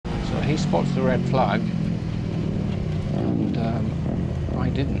he spots the red flag, and I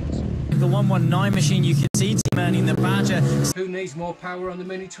didn't. The 119 machine, you can see Team Ernie the Badger. Who needs more power on the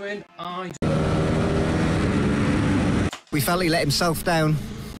Minitwin? I do. We felt he let himself down,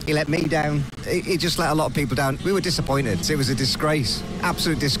 he let me down, he just let a lot of people down. We were disappointed. It was a disgrace,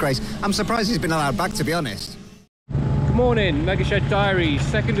 absolute disgrace. I'm surprised he's been allowed back, to be honest. Good morning, Megashed Diaries,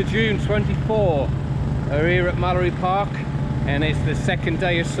 2nd of June 24. We're here at Mallory Park, and it's the second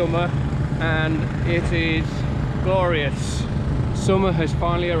day of summer, and it is glorious. Summer has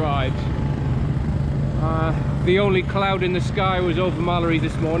finally arrived. The only cloud in the sky was over Mallory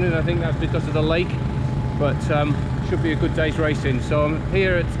this morning. I think that's because of the lake, but should be a good day's racing. So I'm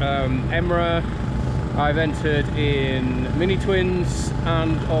here at EMRA. I've entered in Minitwins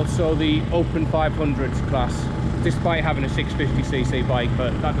and also the Open 500s class, despite having a 650cc bike,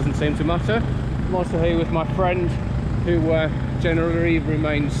 but that doesn't seem to matter. I'm also here with my friend, who generally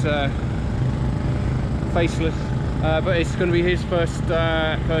remains faceless, but it's going to be his first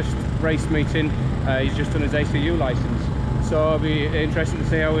race meeting. He's just done his ACU license, so it'll be interesting to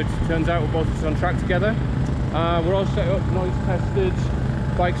see how it turns out with both of us on track together. We're all set up, noise tested,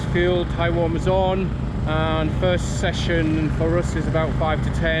 bikes fueled, high warmers on, and first session for us is about 5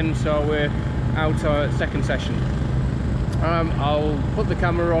 to 10, so we're out our second session. I'll put the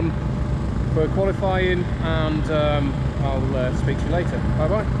camera on for qualifying, and I'll speak to you later. Bye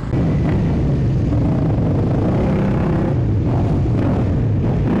bye.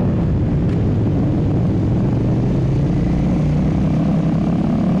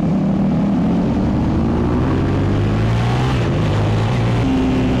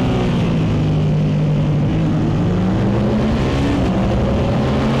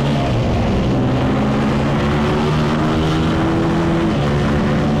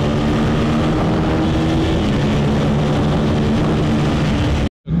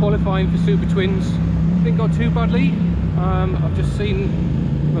 Qualifying for Super Twins didn't go too badly. I've just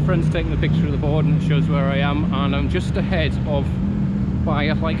seen my friends taking a picture of the board, and it shows where I am, and I'm just ahead of,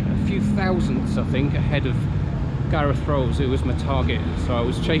 by like a few thousandths I think, ahead of Gareth Rose, who was my target. So I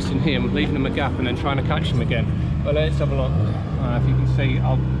was chasing him, leaving him a gap, and then trying to catch him again. But let's have a look. If you can see,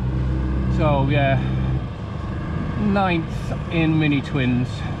 so yeah, 9th in Minitwins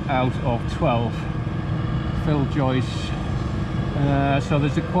out of 12. Phil Joyce. So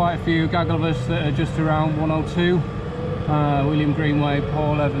there's quite a few gaggle of us that are just around 102. William Greenway,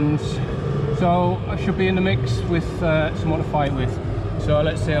 Paul Evans. So I should be in the mix with someone to fight with. So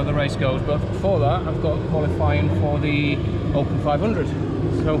let's see how the race goes. But before that, I've got qualifying for the Open 500.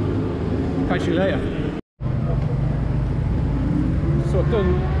 So catch you later. So I've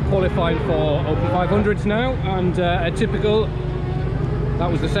done qualifying for Open 500s now, and a typical, that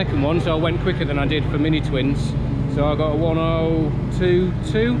was the second one, so I went quicker than I did for Minitwins. So I got a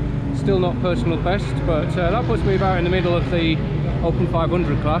 1:02.2, still not personal best, but that puts me about in the middle of the Open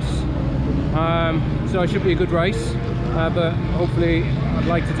 500 class. So it should be a good race, but hopefully I'd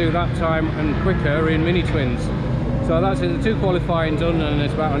like to do that time and quicker in Minitwins. So that's it, the 2 qualifying done, and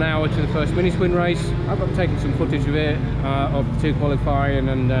it's about an hour to the first Minitwin race. I've got taken some footage of it, of the 2 qualifying,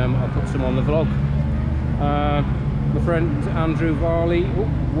 and I'll put some on the vlog. My friend Andrew Varley,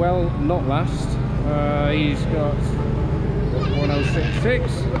 well, not last. He's got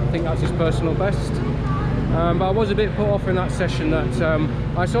 1:06.6. I think that's his personal best. But I was a bit put off in that session that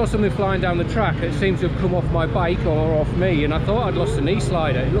I saw something flying down the track. It seemed to have come off my bike or off me, and I thought I'd lost a knee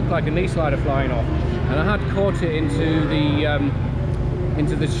slider. It looked like a knee slider flying off, and I had caught it into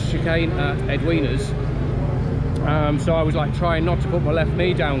the chicane at Edwina's. So I was like trying not to put my left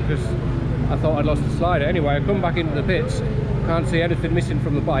knee down because I thought I'd lost the slider. Anyway, I come back into the pits, can't see anything missing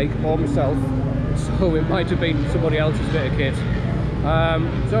from the bike or myself, so it might have been somebody else's bit of kit.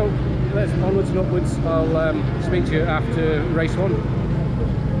 So let's onwards and upwards. I'll speak to you after race 1.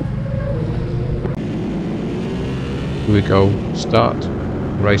 Here we go, start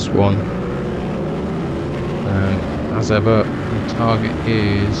race 1. As ever, the target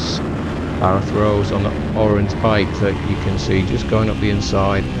is Gareth Rose on the orange bike that you can see just going up the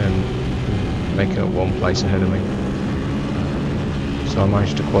inside and making up 1 place ahead of me. So I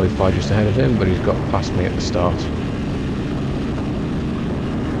managed to qualify just ahead of him, but he's got past me at the start.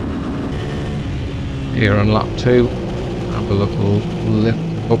 Here on lap 2, have a little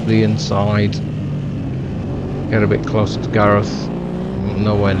lift up the inside, get a bit closer to Gareth,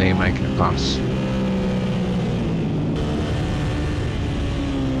 nowhere near making a pass.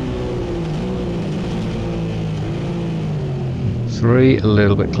 Three, a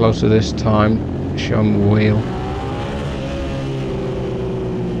little bit closer this time, show him the wheel.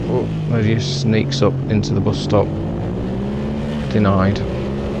 Oh, there he just sneaks up into the bus stop. Denied.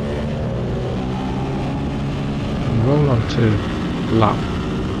 roll on to lap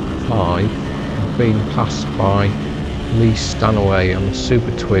 5. I've been passed by Lee Stanaway on the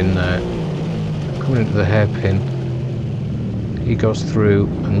Super Twin there. Coming into the hairpin, he goes through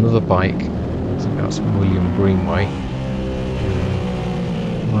another bike. I think that's William Greenway.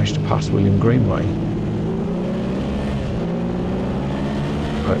 Managed to pass William Greenway.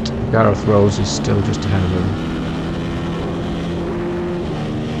 But Gareth Rose is still just ahead of him.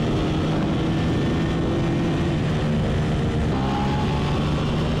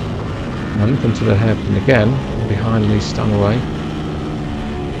 And up into the hairpin again, behind Lee Stanaway.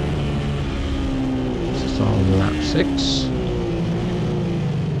 This is on lap 6.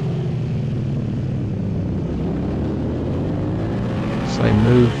 Same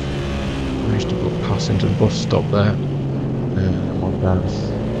move. Managed to put pass into the bus stop there. I'm on Gareth.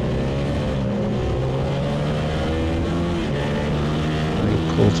 He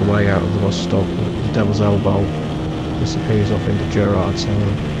pulls away out of the bus stop at the Devil's Elbow. Disappears off into Gerrard, so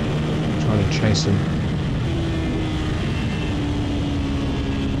trying to chase him.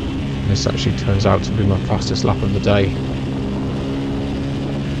 This actually turns out to be my fastest lap of the day.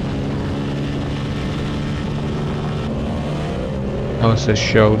 Alice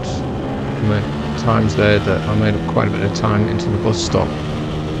showed my times there that I made up quite a bit of time into the bus stop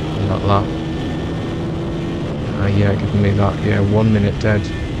in that lap. Yeah, giving me that 1 minute dead,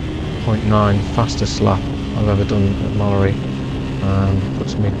 0.9, fastest lap I've ever done at Mallory.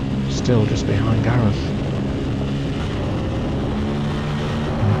 Puts me still just behind Gareth.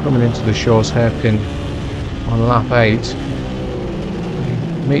 And coming into the Shaw's hairpin on lap 8,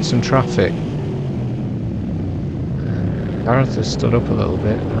 meet some traffic. Gareth has stood up a little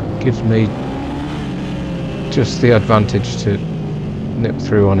bit. That gives me just the advantage to nip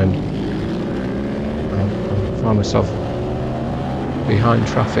through on him. I find myself behind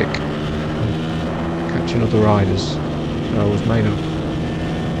traffic, catching other riders. I was made up.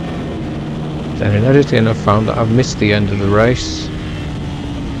 Then in editing I've found that I've missed the end of the race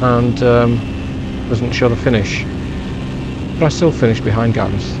and doesn't show the finish. But I still finished behind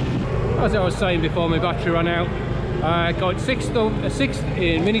Gareth. As I was saying before my battery ran out, I got sixth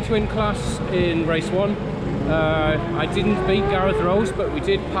in Minitwin class in race 1. I didn't beat Gareth Rose, but we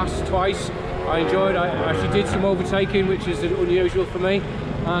did pass twice. I enjoyed. I actually did some overtaking, which is unusual for me.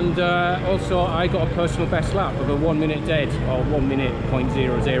 And also I got a personal best lap of a 1 minute dead, or 1 minute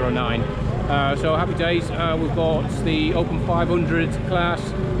 .009. So happy days. We've got the Open 500 class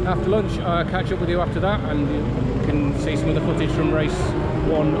after lunch. I'll catch up with you after that, and you can see some of the footage from race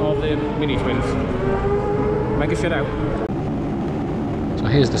 1 of the Minitwins. Mega shout out. So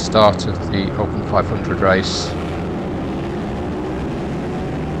here's the start of the Open 500 race.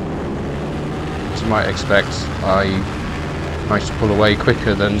 As you might expect, I managed to pull away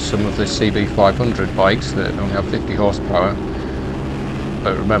quicker than some of the CB500 bikes that only have 50 horsepower.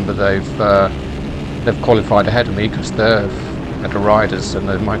 But remember, they've qualified ahead of me because they're better riders and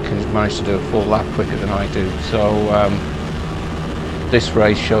they've managed to do a full lap quicker than I do. So this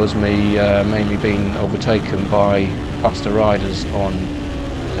race shows me mainly being overtaken by faster riders on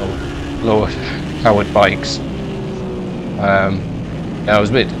lower powered bikes. I was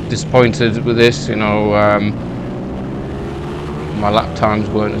a bit disappointed with this, my lap times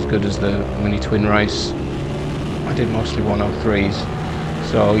weren't as good as the Minitwin race. I did mostly 103s,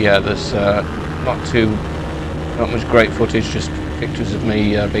 so yeah, there's not much great footage, just pictures of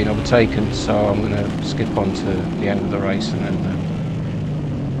me being overtaken. So I'm going to skip on to the end of the race and then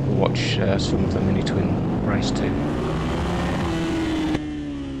we'll watch some of the Minitwin race too.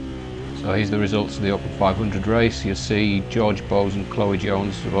 So here's the results of the Open 500 race. You see George Bowes and Chloe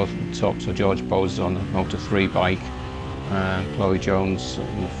Jones are both at the top. So George Bowes is on the Motor 3 bike, and Chloe Jones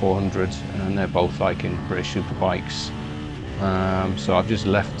on the 400, and they're both like in British Superbikes. So I've just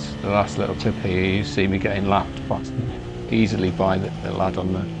left the last little clip here. You see me getting lapped easily by the lad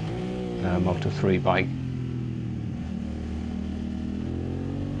on the Motor 3 bike.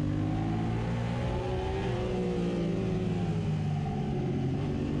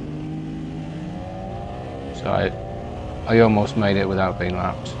 So I almost made it without being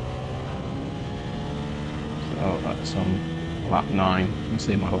lapped. So that's on lap 9. You can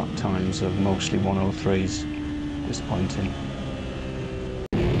see my lap times of mostly 103s. Disappointing.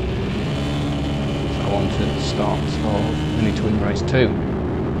 So on to the start of Minitwin race 2.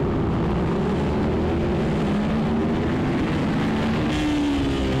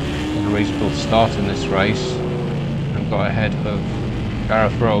 Got a reasonable start in this race and got ahead of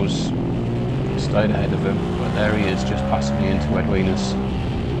Gareth Rose. Stayed ahead of him, but there he is, just passing me into Edwinas.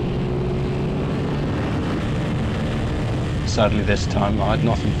 Sadly this time I had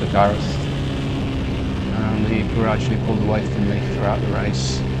nothing for Gareth. and he gradually pulled away from me throughout the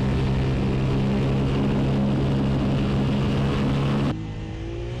race.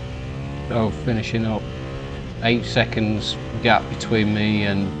 So finishing up, 8 seconds gap between me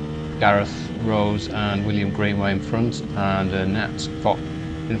and Gareth Rose and William Greenway in front, and Nat Scott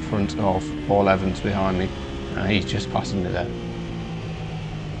in front of Paul Evans behind me, and he's just passing me there.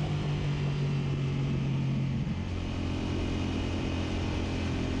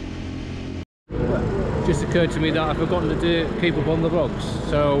 Just occurred to me that I've forgotten to keep up on the vlogs.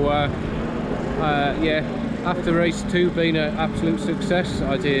 So yeah, after race 2 being an absolute success,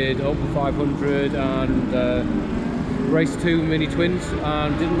 I did Open 500 and race 2 Minitwins,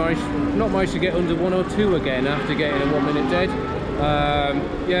 and not manage to get under 102 again after getting a 1 minute dead.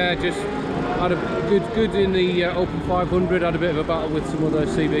 Yeah, just had a good in the Open 500, had a bit of a battle with some other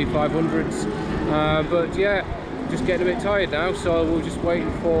CB 500s, but yeah, just getting a bit tired now, so we're just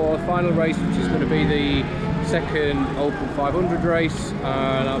waiting for the final race, which is going to be the second Open 500 race,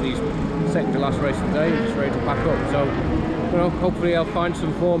 and that'll be second to last race of the day. I'm just ready to pack up, so you know, hopefully I'll find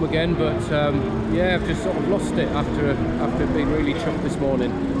some form again, but yeah, I've just sort of lost it after being really chuffed this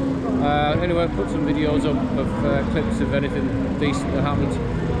morning. Anyway, I'll put some videos up of clips of anything decent that happened,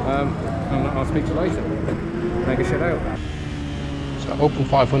 and I'll speak to you later. Make a shout out. So Open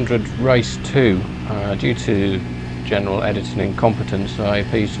 500 race 2, due to general editing incompetence, I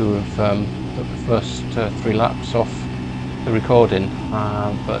appear to have put the first 3 laps off the recording,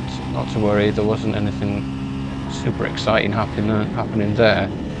 but not to worry, there wasn't anything super exciting happening there.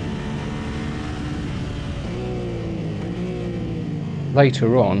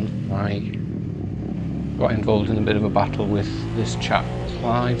 Later on, I got involved in a bit of a battle with this chap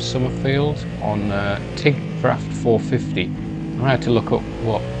Clive Summerfield on Tigcraft 450. I had to look up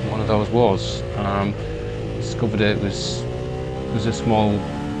what one of those was. Discovered it was a small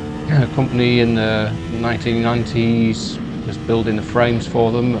company in the 1990s, was building the frames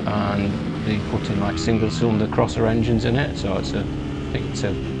for them, and they put in like single-cylinder crosser engines in it. So I think it's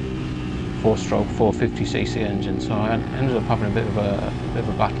a 4-stroke 450cc engine. So I ended up having a bit of a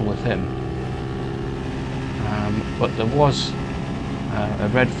battle with him. But there was a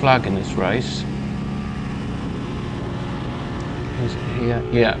red flag in this race.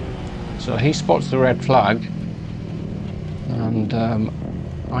 Yeah. So he spots the red flag, and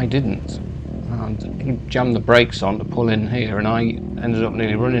I didn't. And he jammed the brakes on to pull in here, and I ended up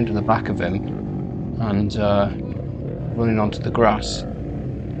nearly running into the back of him and running onto the grass.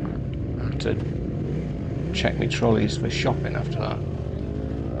 I had to check my trolleys for shopping after that.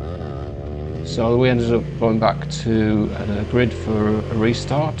 So we ended up going back to the grid for a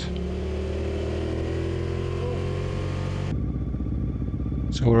restart.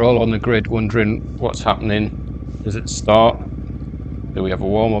 So we're all on the grid wondering what's happening. Does it start? Do we have a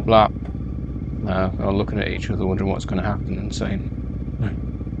warm-up lap? We're looking at each other wondering what's going to happen and saying,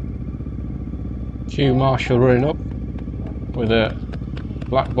 Hugh Marshall running up with a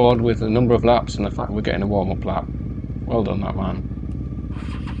blackboard with a number of laps and the fact we're getting a warm-up lap. Well done, that man.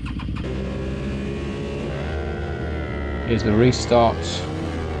 Here's the restart,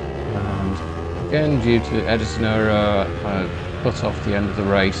 and again, due to editing error, I cut off the end of the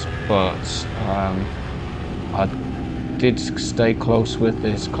race, but I did stay close with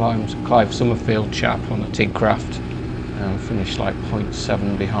this Clive Summerfield chap on the Tigcraft and finished like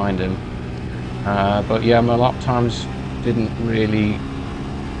 0.7 behind him. But yeah, my lap times didn't really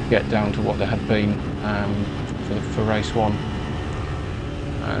get down to what they had been for race 1.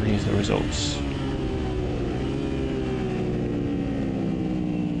 And here's the results.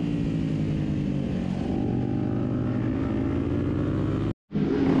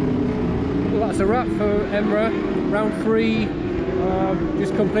 That's a wrap for EMRA round 3.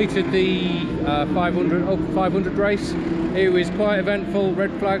 Just completed the 500 Open 500 race. It was quite eventful,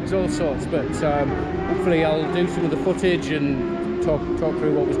 red flags, all sorts, but hopefully I'll do some of the footage and talk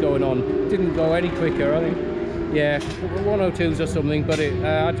through what was going on. Didn't go any quicker, I think. Yeah, 102s or something, but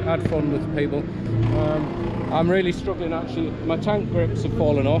I had fun with the people. I'm really struggling actually. My tank grips have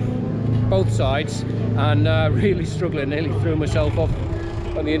fallen off, both sides, and really struggling. Nearly threw myself off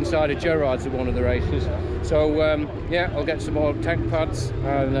on the inside of Gerard's at one of the races. So yeah, I'll get some more tank pads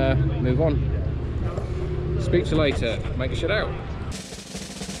and move on. Speak to you later. Make a shout out.